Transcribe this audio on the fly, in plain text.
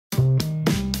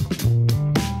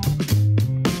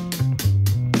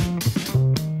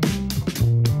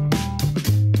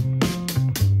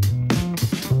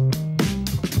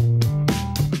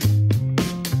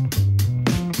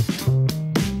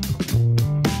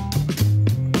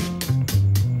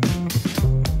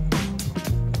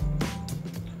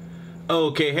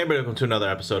Okay, hey everybody, welcome to another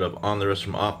episode of On the Wrist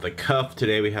from Off the Cuff.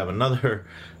 Today we have another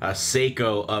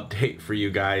Seiko update for you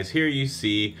guys. Here you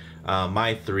see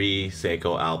my three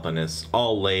Seiko Alpinists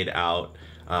all laid out.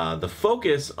 The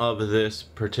focus of this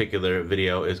particular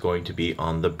video is going to be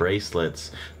on the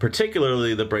bracelets,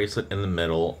 particularly the bracelet in the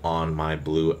middle on my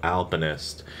Blue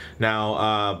Alpinist.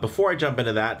 Now, before I jump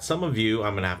into that, some of you,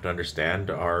 I'm going to have to understand,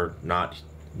 are not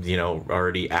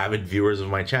already avid viewers of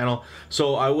my channel,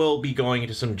 so I will be going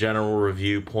into some general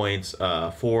review points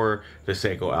for the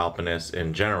Seiko Alpinist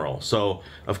in general. So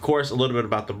of course, a little bit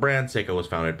about the brand. Seiko was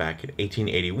founded back in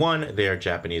 1881. They are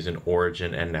Japanese in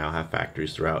origin and now have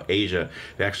factories throughout Asia.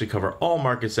 They actually cover all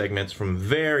market segments from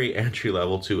very entry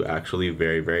level to actually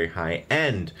very high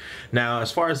end. Now, as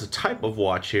far as the type of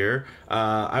watch here,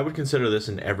 I would consider this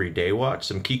an everyday watch.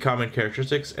 Some key common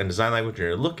characteristics and design language: when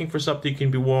you're looking for something that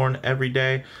can be worn every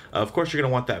day, of course you're going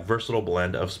to want that versatile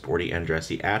blend of sporty and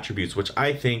dressy attributes, which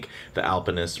I think the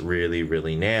Alpinist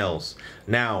really nails.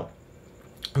 Now,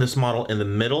 this model in the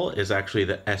middle is actually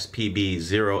the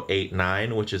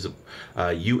SPB089, which is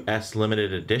a US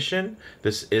limited edition.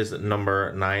 This is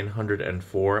number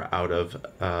 904 out of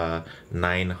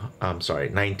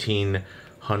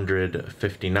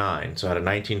 1959. So out of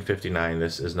 1959,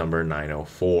 this is number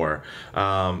 904.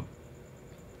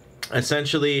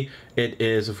 Essentially, it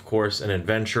is, of course, an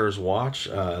adventurer's watch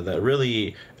that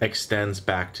really extends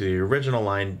back to the original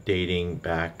line, dating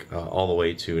back all the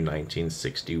way to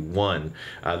 1961.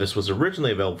 This was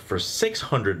originally available for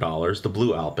 $600, the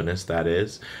Blue Alpinist, that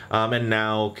is, and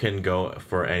now can go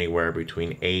for anywhere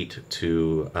between $800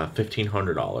 to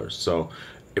 $1,500. So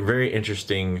very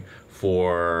interesting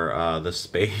for the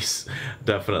space,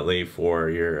 definitely for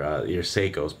your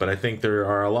Seikos. But I think there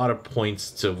are a lot of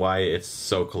points to why it's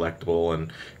so collectible,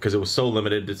 and because it was so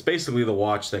limited. It's basically the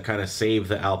watch that kind of saved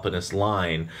the Alpinist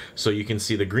line. So you can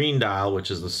see the green dial,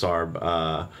 which is the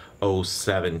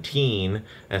SARB017,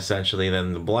 essentially,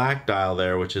 then the black dial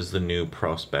there, which is the new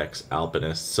Prospex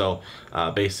Alpinist. So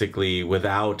basically,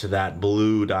 without that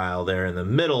blue dial there in the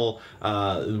middle,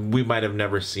 we might have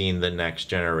never seen the next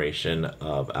generation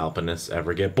of Alpinists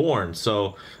ever get born.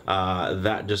 So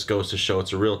that just goes to show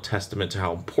it's a real testament to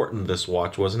how important this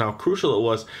watch was and how crucial it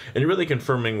was, and really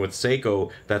confirming with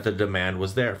Seiko that the demand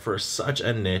was there for such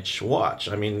a niche watch.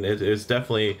 I mean, it's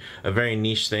definitely a very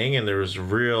niche thing, and there's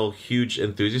real huge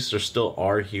enthusiasts. There still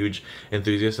are huge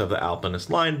enthusiasts of the Alpinist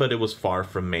line, but it was far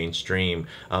from mainstream,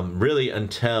 really,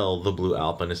 until the Blue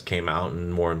Alpinist came out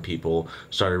and more people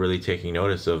started really taking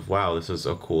notice of, wow, this is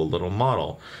a cool little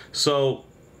model. So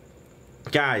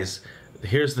guys,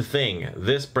 here's the thing.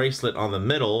 This bracelet on the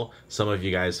middle, some of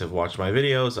you guys have watched my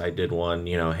videos. I did one,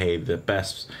 hey, the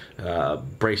best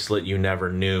bracelet you never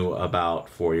knew about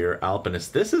for your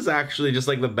Alpinist. This is actually just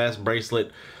like the best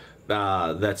bracelet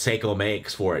that Seiko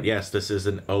makes for it. Yes, this is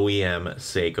an OEM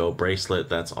Seiko bracelet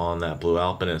that's on that Blue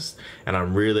Alpinist, and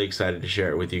I'm really excited to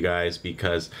share it with you guys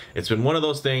because it's been one of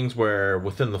those things where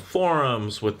within the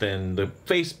forums, within the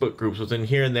Facebook groups, within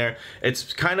here and there,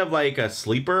 it's kind of like a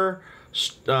sleeper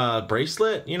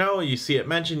bracelet. You see it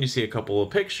mentioned, you see a couple of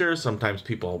pictures, sometimes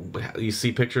you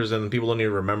see pictures and people don't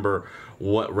even remember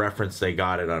what reference they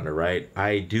got it under, right?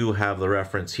 I do have the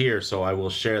reference here, so I will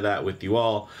share that with you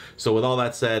all. So with all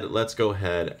that said, let's go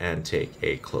ahead and take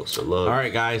a closer look. All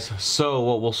right, guys, so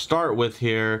what we'll start with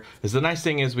here is, the nice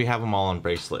thing is we have them all on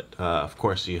bracelet. Of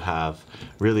course, you have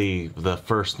really the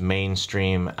first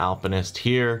mainstream Alpinist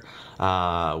here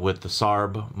with the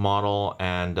SARB model,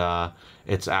 and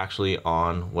it's actually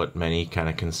on what many kind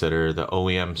of consider the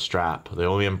OEM strap, the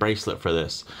OEM bracelet for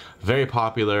this. Very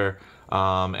popular,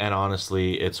 and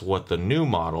honestly, it's what the new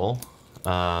model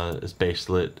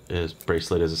bracelet is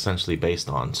essentially based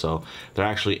on. So they're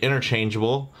actually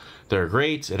interchangeable. They're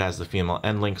great. It has the female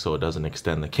end link, so it doesn't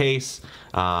extend the case.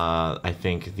 I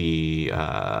think the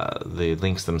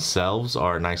links themselves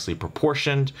are nicely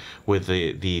proportioned, with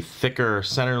the thicker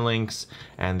center links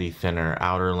and the thinner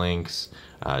outer links.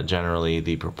 Generally,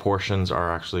 the proportions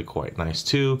are actually quite nice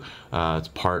too. It's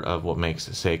part of what makes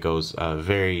Seiko's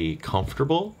very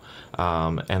comfortable.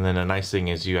 And then a nice thing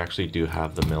is you actually do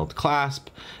have the milled clasp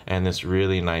and this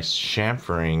really nice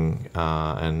chamfering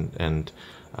and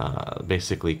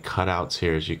basically cutouts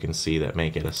here, as you can see, that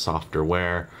make it a softer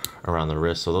wear around the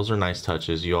wrist. So those are nice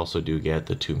touches. You also do get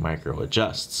the 2 micro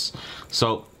adjusts.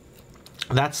 So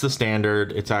that's the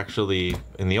standard. It's actually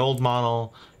in the old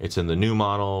model, it's in the new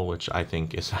model, which I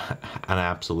think is an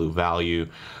absolute value,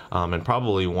 and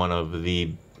probably one of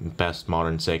the best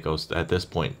modern Seikos at this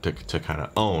point to kind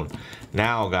of own.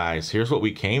 Now guys, here's what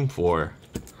we came for.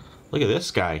 Look at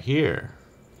this guy here.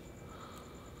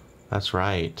 That's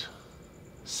right,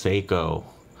 Seiko.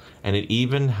 And it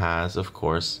even has, of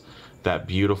course, that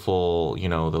beautiful, you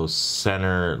know, those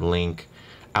center link,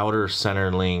 outer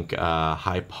center link,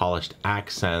 high polished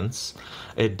accents.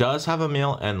 It does have a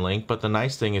male end link, but the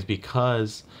nice thing is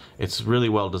because it's really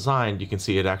well designed, you can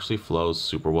see it actually flows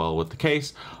super well with the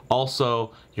case.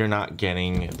 Also, you're not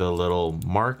getting the little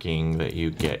marking that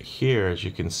you get here, as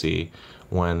you can see,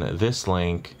 when this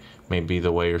link, maybe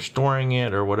the way you're storing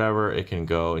it or whatever, it can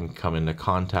go and come into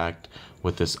contact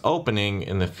with this opening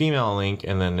in the female link,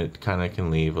 and then it kind of can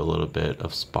leave a little bit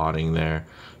of spotting there,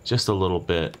 just a little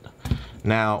bit.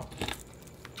 Now,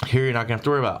 here you're not gonna have to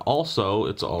worry about. Also,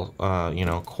 it's all, you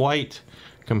know, quite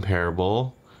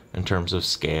comparable in terms of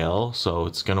scale, so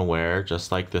it's gonna wear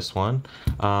just like this one,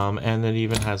 and it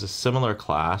even has a similar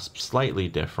clasp, slightly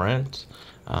different.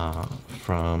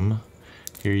 From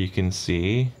here you can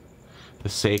see the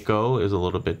Seiko is a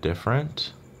little bit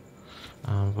different,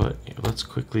 but let's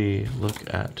quickly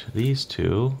look at these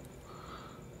two.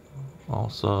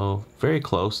 Also very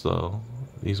close though,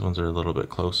 these ones are a little bit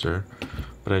closer,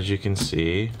 but as you can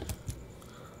see,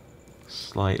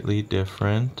 slightly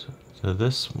different to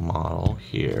this model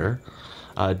here.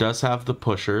 It does have the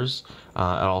pushers. It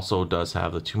also does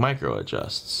have the 2 micro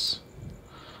adjusts.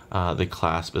 The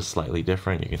clasp is slightly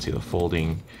different. You can see the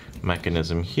folding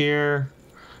mechanism here.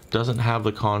 Doesn't have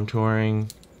the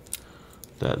contouring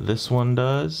that this one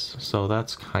does, so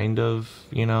that's kind of,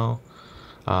 you know,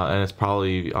 and it's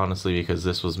probably honestly because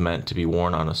this was meant to be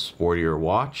worn on a sportier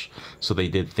watch, so they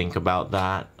did think about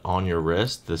that on your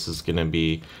wrist. This is going to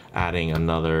be adding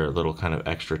another little kind of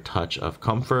extra touch of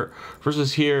comfort,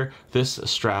 versus here this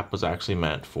strap was actually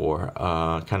meant for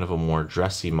kind of a more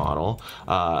dressy model.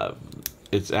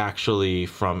 It's actually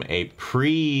from a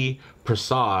pre-Presage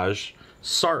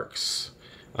SARBs.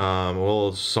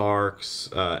 Well, SARBs,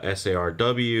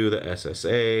 SARW, the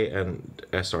SSA, and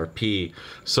SRP.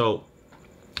 So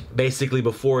basically,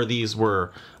 before these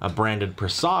were branded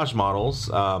Presage models,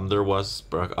 there was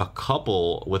a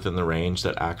couple within the range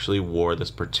that actually wore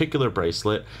this particular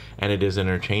bracelet, and it is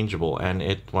interchangeable.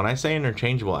 And when I say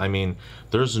interchangeable, I mean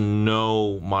there's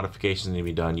no modifications to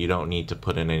be done. You don't need to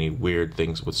put in any weird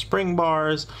things with spring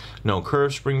bars, no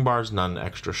curved spring bars, none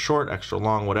extra short, extra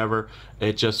long, whatever.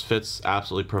 It just fits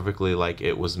absolutely perfectly like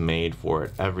it was made for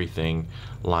it. Everything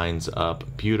lines up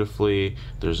beautifully.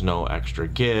 There's no extra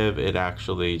give. It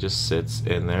actually just sits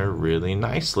in there really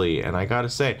nicely. And I gotta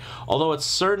say, although at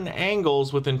certain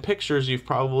angles within pictures you've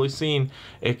probably seen,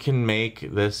 it can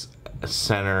make this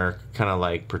center kind of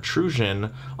like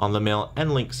protrusion on the male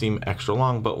end link seem extra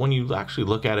long, but when you actually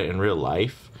look at it in real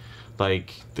life,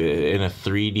 like in a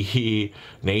 3D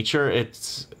nature,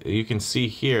 you can see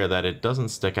here that it doesn't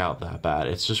stick out that bad.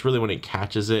 It's just really when it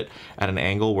catches it at an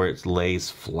angle where it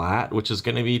lays flat, which is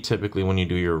going to be typically when you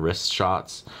do your wrist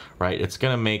shots, right? It's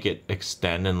going to make it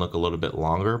extend and look a little bit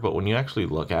longer, but when you actually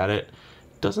look at it,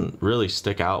 doesn't really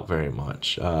stick out very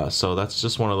much. So that's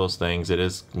just one of those things. It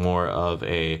is more of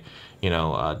a, you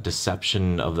know,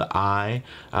 deception of the eye.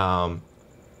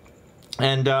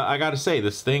 And I gotta say,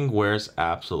 this thing wears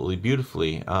absolutely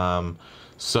beautifully.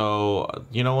 So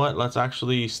you know what, let's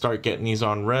actually start getting these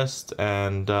on wrist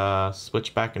and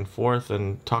switch back and forth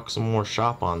and talk some more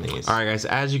shop on these. All right guys,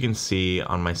 as you can see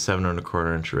on my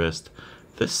 7¼ inch wrist,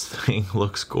 this thing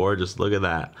looks gorgeous. Look at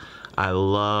that. I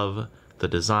love the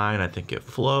design. I think it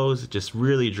flows. It just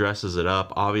really dresses it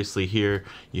up. Obviously here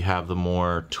you have the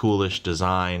more toolish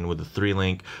design with the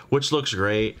 3-link, which looks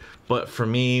great. But for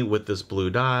me, with this blue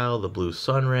dial, the blue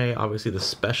sunray, obviously the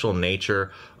special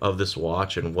nature of this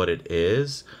watch and what it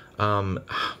is,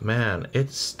 man,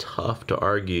 it's tough to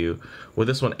argue with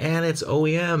this one. And it's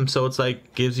OEM, so it's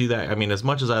like gives you that. I mean, as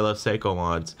much as I love Seiko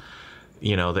mods,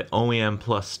 you know, the OEM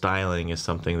plus styling is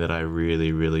something that I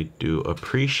really, really do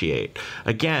appreciate.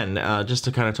 Again, just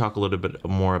to kind of talk a little bit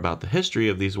more about the history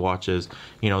of these watches,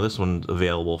 you know, this one's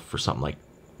available for something like,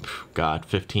 God,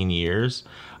 15 years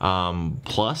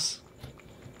plus.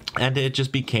 And it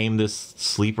just became this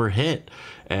sleeper hit.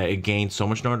 It gained so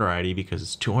much notoriety because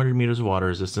it's 200 meters of water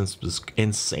resistance, this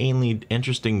insanely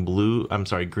interesting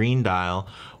green dial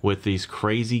with these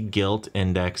crazy gilt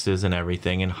indexes and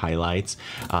everything and highlights.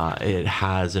 It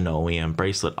has an OEM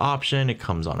bracelet option. It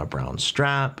comes on a brown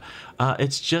strap.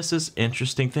 It's just this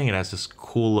interesting thing. It has this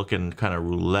cool looking kind of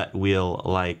roulette wheel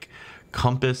like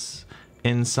compass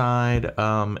inside.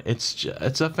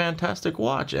 It's a fantastic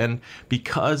watch, and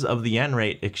because of the yen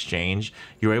rate exchange,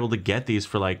 you're able to get these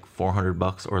for like 400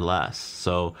 bucks or less.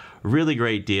 So really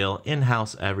great deal.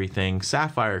 In-house everything,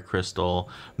 sapphire crystal,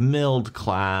 milled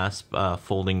clasp,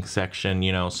 folding section,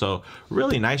 you know, so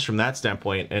really nice from that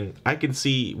standpoint. And I can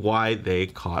see why they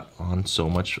caught on so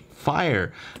much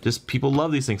fire. Just people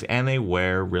love these things, and they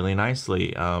wear really nicely.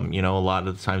 You know, a lot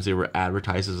of the times they were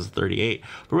advertised as a 38,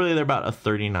 but really they're about a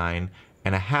 39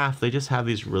 and a half. They just have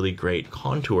these really great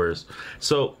contours.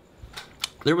 So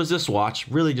there was this watch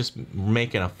really just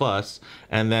making a fuss,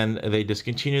 and then they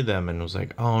discontinued them, and it was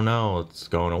like, oh no, it's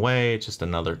going away. It's just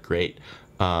another great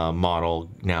model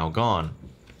now gone.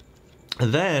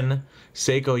 Then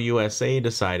Seiko USA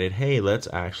decided, hey, let's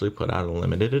actually put out a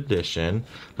limited edition.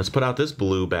 Let's put out this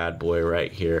blue bad boy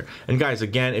right here. And guys,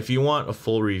 again, if you want a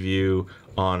full review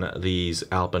on these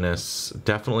Alpinists,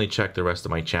 definitely check the rest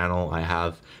of my channel. I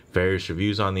have various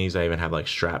reviews on these. I even have like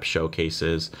strap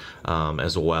showcases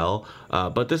as well.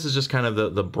 But this is just kind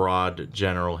of the broad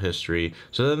general history.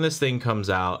 So then this thing comes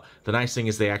out. The nice thing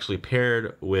is they actually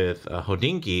paired with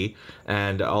Hodinkee,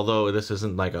 and although this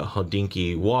isn't like a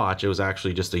Hodinkee watch, it was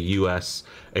actually just a US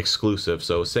exclusive.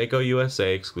 So Seiko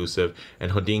USA exclusive,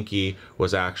 and Hodinkee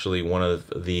was actually one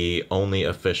of the only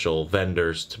official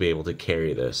vendors to be able to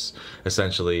carry this.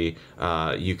 Essentially,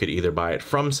 you could either buy it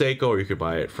from Seiko or you could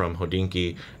buy it from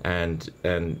Hodinkee, and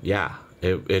yeah,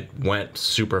 it went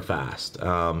super fast.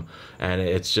 And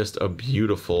it's just a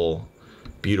beautiful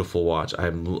watch.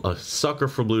 I'm a sucker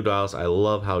for blue dials. I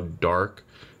love how dark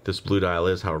this blue dial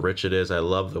is, how rich it is. I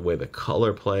love the way the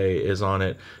color play is on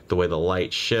it, the way the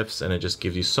light shifts, and it just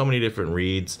gives you so many different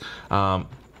reads.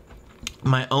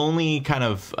 My only kind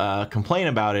of complaint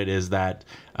about it is that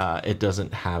it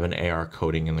doesn't have an AR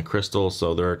coating in the crystal,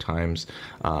 so there are times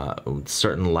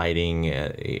certain lighting,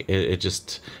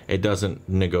 it doesn't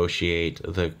negotiate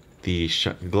the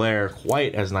glare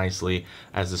quite as nicely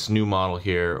as this new model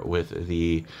here with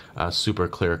the super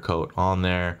clear coat on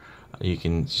there. You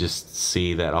can just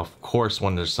see that, of course,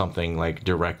 when there's something like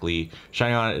directly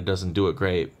shining on it, it doesn't do it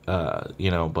great,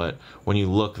 you know, but when you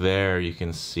look there, you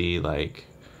can see like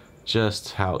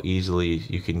just how easily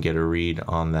you can get a read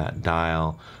on that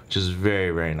dial, which is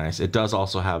very, very nice. It does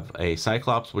also have a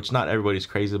Cyclops, which not everybody's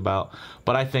crazy about,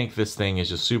 but I think this thing is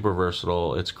just super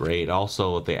versatile. It's great.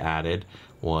 Also, what they added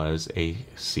was a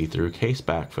see-through case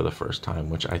back for the first time,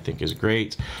 which I think is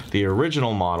great. The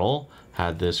original model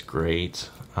had this great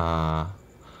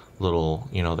little,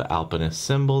 you know, the Alpinist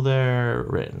symbol there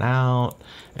written out,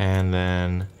 and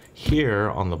then here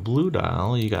on the blue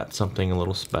dial you got something a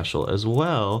little special as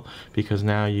well, because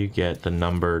now you get the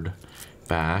numbered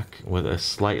back with a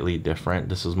slightly different,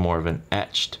 this is more of an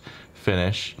etched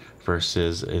finish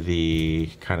versus the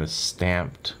kind of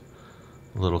stamped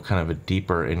little kind of a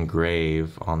deeper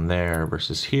engrave on there,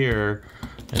 versus here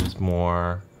is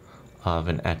more of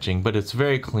an etching, but it's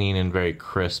very clean and very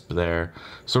crisp there.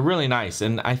 So really nice.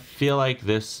 And I feel like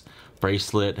this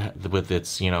bracelet with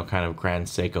its, you know, kind of Grand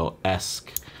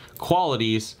Seiko-esque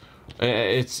qualities,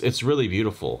 it's really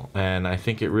beautiful, and I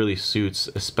think it really suits,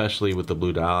 especially with the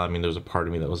blue dial. I mean, there's a part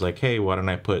of me that was like, hey, why don't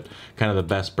I put kind of the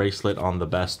best bracelet on the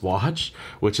best watch,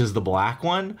 which is the black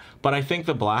one. But I think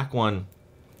the black one,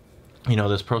 you know,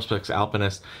 this Prospex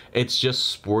Alpinist, it's just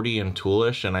sporty and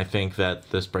toolish, and I think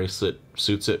that this bracelet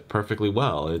suits it perfectly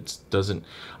well. It doesn't,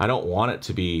 I don't want it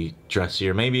to be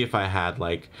dressier. Maybe if I had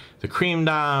like the cream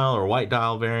dial or white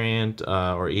dial variant,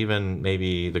 or even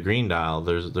maybe the green dial,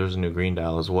 there's a new green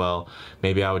dial as well,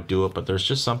 maybe I would do it, but there's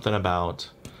just something about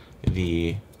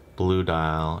the blue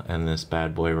dial and this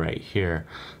bad boy right here.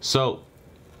 So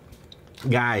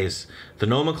guys, the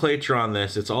nomenclature on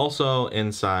this, it's also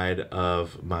inside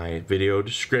of my video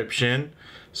description,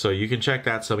 so you can check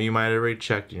that. Some of you might have already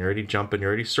checked and you're already jumping, you're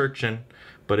already searching,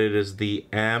 but it is the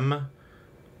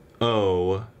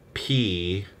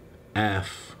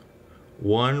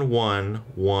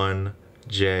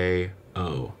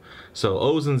M0PF111J0. So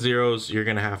O's and zeros you're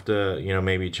gonna have to, you know,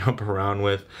 maybe jump around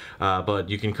with, but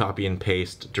you can copy and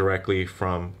paste directly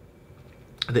from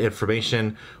the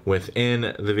information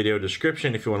within the video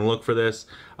description if you want to look for this,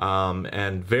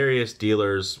 and various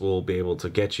dealers will be able to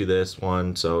get you this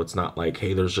one, so it's not like,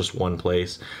 hey, there's just one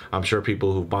place. I'm sure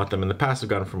people who bought them in the past have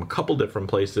gotten from a couple different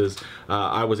places.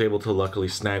 I was able to luckily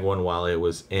snag one while it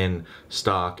was in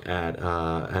stock at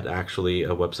actually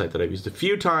a website that I've used a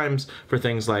few times for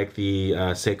things like the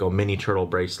Seiko Mini Turtle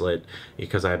bracelet,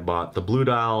 because I had bought the blue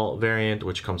dial variant,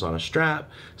 which comes on a strap,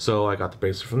 so I got the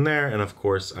bracelet from there, and of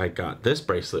course I got this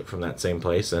bracelet from that same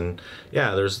place. And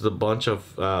yeah, there's a bunch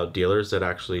of dealers that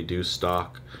actually do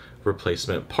stock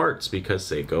replacement parts, because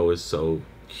Seiko is so,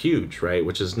 huge, right?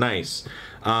 Which is nice.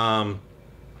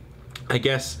 I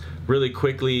guess really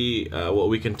quickly, what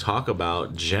we can talk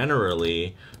about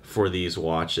generally for these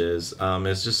watches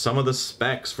is just some of the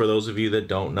specs for those of you that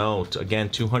don't know. Again,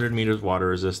 200 meters water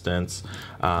resistance,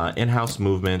 in-house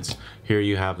movements. Here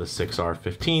you have the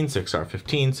 6R15,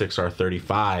 6R15,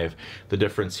 6R35. The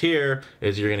difference here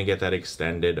is you're going to get that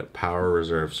extended power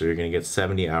reserve. So you're going to get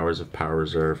 70 hours of power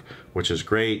reserve, which is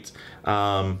great.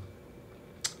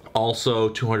 Also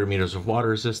 200 meters of water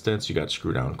resistance. You got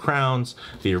screw down crowns,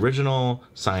 the original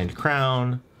signed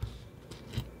crown,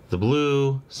 the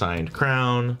blue signed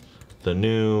crown, the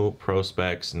new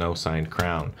Prospex no signed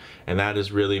crown. And that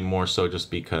is really more so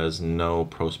just because no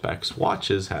Prospex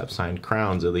watches have signed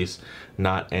crowns, at least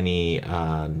not any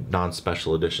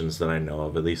non-special editions that I know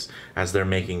of, at least as they're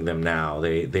making them now.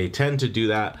 They tend to do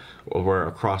that where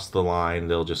across the line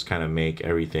they'll just kind of make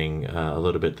everything a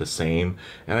little bit the same,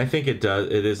 and I think it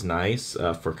is nice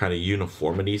for kind of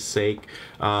uniformity's sake,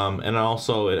 and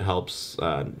also it helps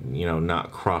you know,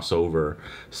 not cross over.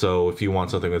 So if you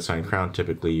want something with signed crown,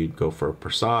 typically you'd go for a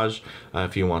Presage.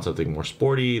 If you want something more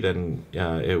sporty, then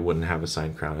it wouldn't have a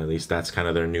signed crown. At least that's kind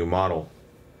of their new model.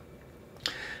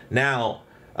 Now,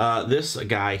 this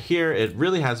guy here, it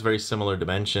really has very similar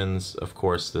dimensions. Of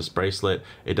course, this bracelet,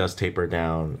 it does taper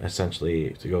down. Essentially,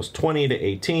 it goes 20 to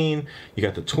 18. You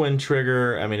got the twin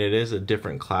trigger. I mean, it is a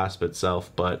different clasp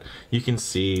itself, but you can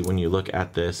see when you look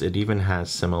at this, it even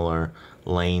has similar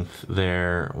length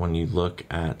there. When you look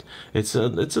at it's a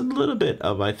little bit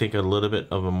of, I think, a little bit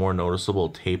of a more noticeable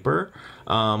taper,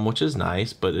 which is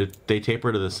nice, but they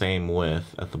taper to the same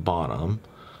width at the bottom.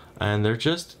 And they're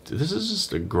just, this is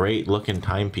just a great looking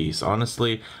timepiece.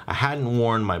 Honestly, I hadn't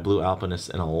worn my Blue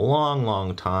Alpinist in a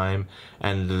long time,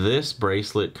 and this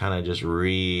bracelet kind of just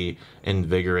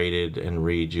reinvigorated and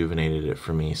rejuvenated it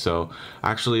for me. So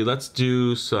actually, let's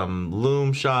do some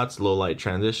loom shots, low light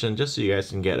transition, just so you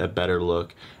guys can get a better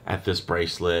look at this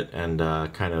bracelet and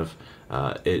kind of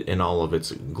it in all of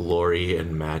its glory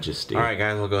and majesty. All right,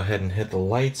 guys, we'll go ahead and hit the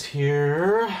lights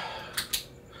here.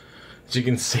 As you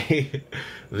can see,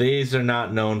 these are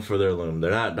not known for their loom.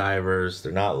 They're not divers,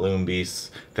 they're not loom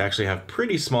beasts. They actually have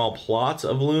pretty small plots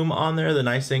of loom on there. The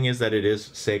nice thing is that it is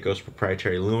Seiko's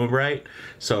proprietary Lumibright,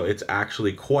 so it's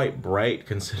actually quite bright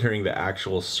considering the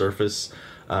actual surface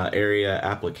area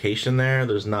application there.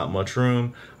 There's not much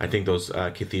room. I think those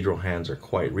cathedral hands are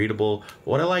quite readable.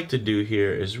 What I like to do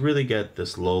here is really get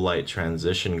this low light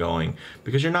transition going,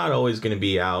 because you're not always going to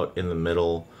be out in the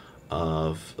middle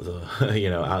of the, you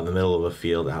know, out in the middle of a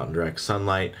field, out in direct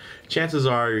sunlight. Chances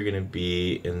are you're going to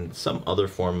be in some other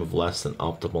form of less than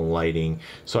optimal lighting.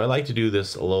 So I like to do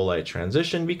this low light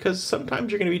transition because sometimes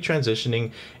you're going to be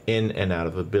transitioning in and out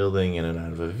of a building, in and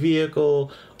out of a vehicle,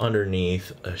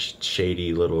 underneath a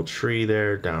shady little tree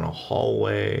there, down a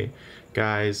hallway,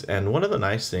 guys. And one of the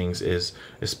nice things is,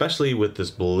 especially with this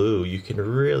blue, you can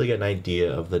really get an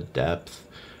idea of the depth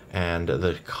and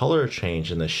the color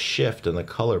change and the shift and the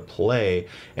color play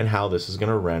and how this is going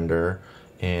to render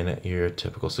in your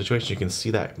typical situation. You can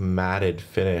see that matted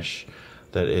finish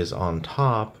that is on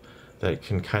top that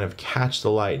can kind of catch the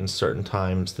light in certain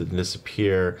times to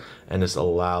disappear and just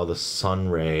allow the sun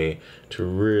ray to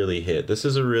really hit. This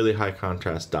is a really high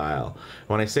contrast dial.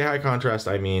 When I say high contrast,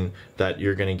 I mean that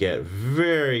you're going to get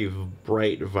very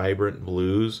bright, vibrant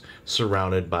blues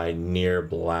surrounded by near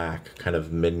black, kind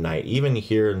of midnight. Even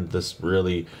here in this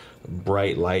really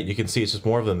bright light, you can see it's just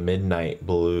more of a midnight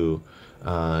blue,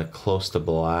 close to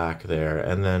black there.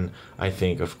 And then I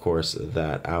think, of course,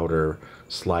 that outer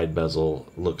slide bezel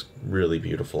looks really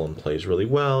beautiful and plays really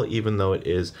well, even though it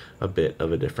is a bit of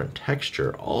a different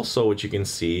texture. Also, what you can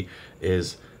see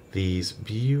is these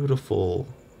beautiful,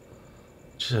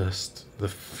 just the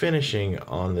finishing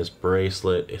on this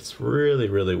bracelet. It's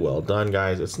really well done,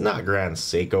 guys. It's not Grand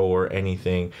Seiko or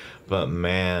anything, but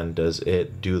man, does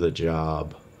it do the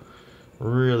job.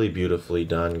 Really beautifully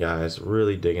done, guys.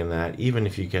 Really digging that. Even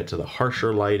if you get to the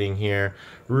harsher lighting here,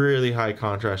 really high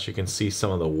contrast. You can see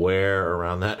some of the wear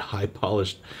around that high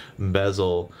polished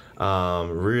bezel,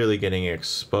 really getting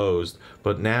exposed.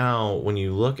 But now when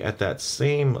you look at that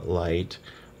same light,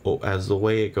 as the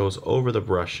way it goes over the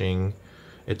brushing,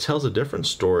 it tells a different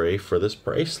story for this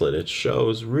bracelet. It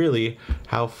shows really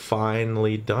how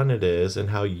finely done it is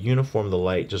and how uniform the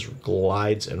light just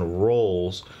glides and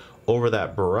rolls over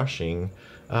that brushing.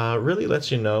 Really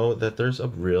lets you know that there's a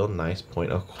real nice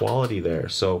point of quality there.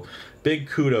 So big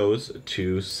kudos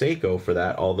to Seiko for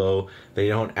that. Although they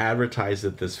don't advertise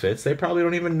that this fits, they probably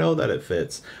don't even know that it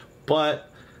fits. But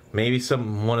maybe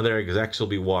one of their execs will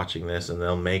be watching this and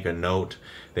they'll make a note.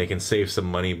 They can save some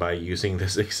money by using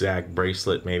this exact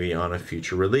bracelet maybe on a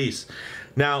future release.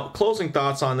 Now, closing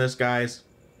thoughts on this, guys.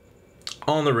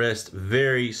 On the wrist,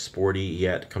 very sporty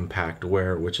yet compact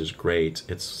wear, which is great.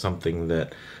 It's something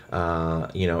that,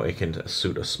 you know, it can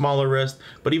suit a smaller wrist,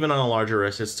 but even on a larger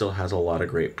wrist, it still has a lot of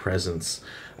great presence.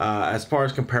 As far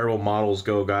as comparable models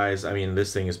go, guys, I mean,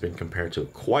 this thing has been compared to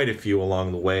quite a few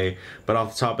along the way, but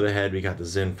off the top of the head, we got the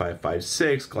Zin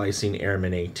 556, Glycine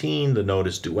Airman 18, the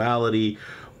Notice Duality,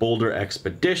 Boulder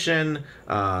Expedition,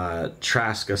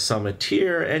 Traska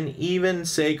Summiteer, and even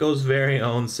Seiko's very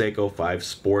own Seiko 5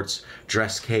 Sports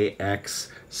Dress KX/XK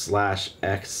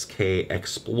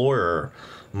Explorer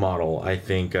model. I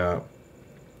think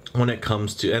when it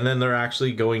comes to, and then they're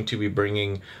actually going to be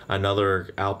bringing another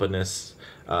Alpinist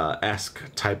esque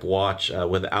type watch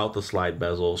without the slide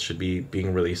bezel, should be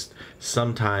being released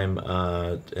sometime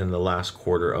in the last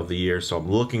quarter of the year, so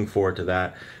I'm looking forward to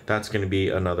that. That's going to be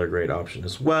another great option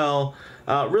as well.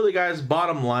 Really, guys,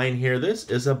 bottom line here, this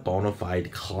is a bona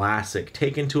fide classic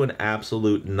taken to an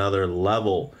absolute another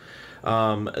level.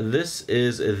 This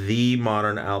is the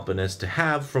modern Alpinist to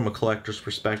have from a collector's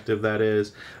perspective, that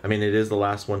is. I mean, it is the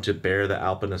last one to bear the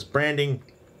Alpinist branding.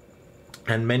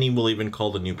 And many will even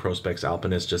call the new Prospex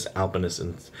Alpinist just Alpinist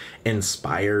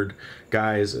inspired,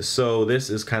 guys. So this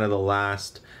is kind of the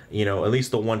last, you know, at least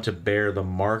the one to bear the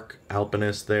mark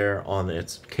Alpinist there on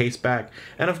its case back.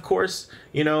 And of course,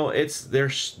 you know,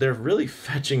 they're really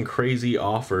fetching crazy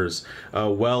offers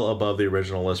well above the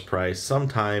original list price,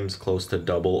 sometimes close to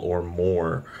double or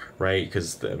more, right?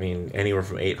 Because I mean, anywhere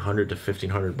from $800 to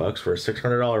 $1,500 for a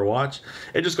 $600 watch.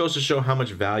 It just goes to show how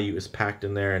much value is packed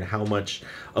in there and how much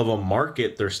of a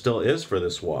market there still is for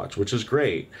this watch, which is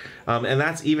great. And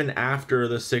that's even after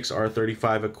the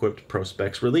 6R35 equipped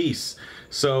Prospex release.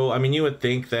 So I mean, you would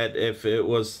think that if it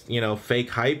was, you know,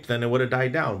 fake hype, then it would have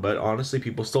died down, but honestly,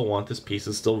 people still want this piece.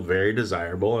 It's still very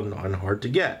desirable and hard to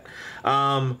get.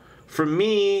 For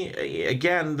me,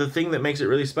 again, the thing that makes it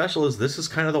really special is this is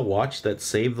kind of the watch that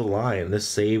saved the line. This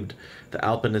saved the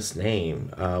Alpinist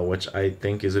name, which I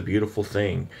think is a beautiful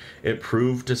thing. It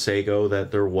proved to Seiko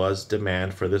that there was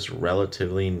demand for this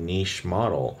relatively niche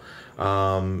model.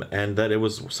 And that it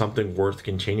was something worth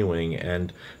continuing,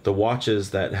 and the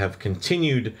watches that have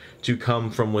continued to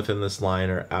come from within this line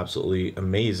are absolutely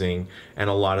amazing, and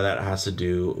a lot of that has to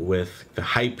do with the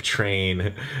hype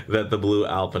train that the Blue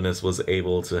Alpinist was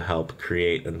able to help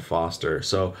create and foster.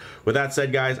 So with that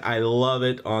said, guys, I love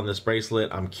it on this bracelet.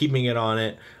 I'm keeping it on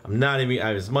it. I'm not even,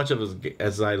 as much of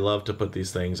as I love to put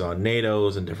these things on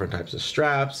NATOs and different types of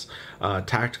straps,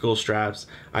 tactical straps,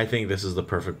 I think this is the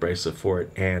perfect bracelet for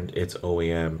it, and it's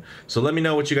OEM. So let me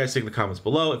know what you guys think in the comments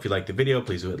below. If you liked the video,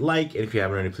 please do hit like, and if you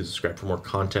haven't already, please subscribe for more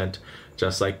content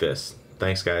just like this.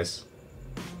 Thanks, guys.